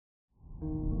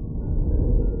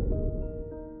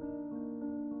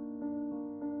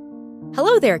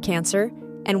Hello there, Cancer,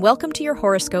 and welcome to your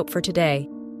horoscope for today,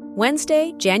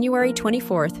 Wednesday, January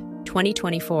 24th,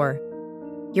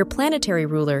 2024. Your planetary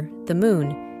ruler, the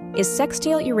Moon, is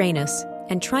sextile Uranus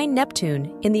and trine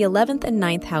Neptune in the 11th and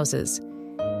 9th houses.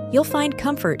 You'll find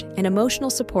comfort and emotional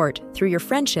support through your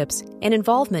friendships and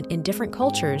involvement in different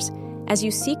cultures as you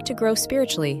seek to grow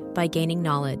spiritually by gaining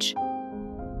knowledge.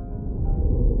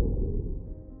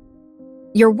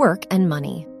 Your work and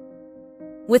money.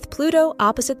 With Pluto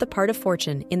opposite the part of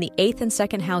fortune in the 8th and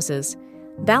 2nd houses,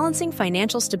 balancing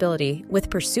financial stability with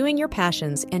pursuing your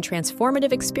passions and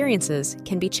transformative experiences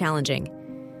can be challenging.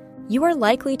 You are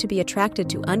likely to be attracted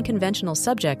to unconventional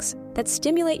subjects that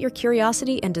stimulate your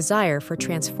curiosity and desire for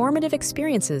transformative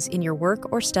experiences in your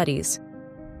work or studies.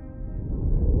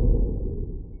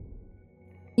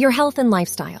 Your health and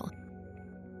lifestyle.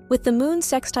 With the Moon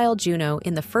sextile Juno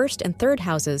in the 1st and 3rd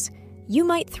houses, you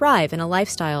might thrive in a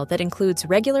lifestyle that includes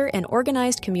regular and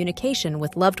organized communication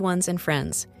with loved ones and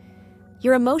friends.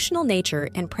 Your emotional nature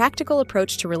and practical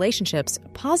approach to relationships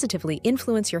positively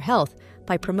influence your health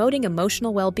by promoting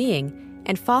emotional well-being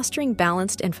and fostering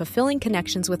balanced and fulfilling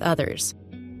connections with others.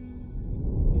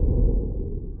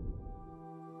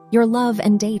 Your love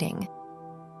and dating.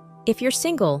 If you're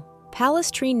single,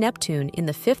 Pallas trine Neptune in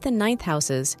the 5th and 9th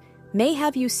houses may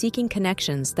have you seeking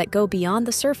connections that go beyond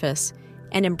the surface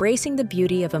and embracing the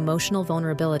beauty of emotional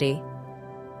vulnerability.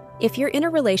 If you're in a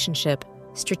relationship,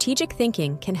 strategic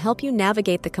thinking can help you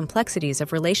navigate the complexities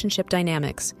of relationship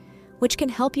dynamics, which can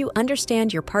help you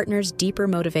understand your partner's deeper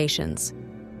motivations.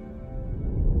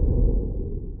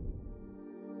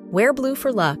 Wear blue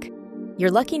for luck.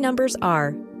 Your lucky numbers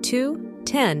are 2,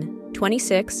 10,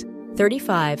 26,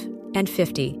 35, and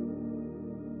 50.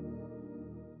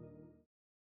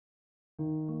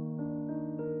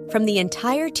 From the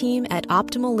entire team at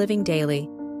Optimal Living Daily,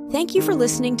 thank you for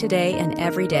listening today and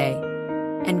every day.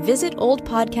 And visit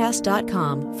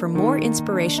oldpodcast.com for more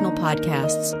inspirational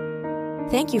podcasts.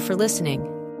 Thank you for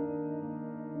listening.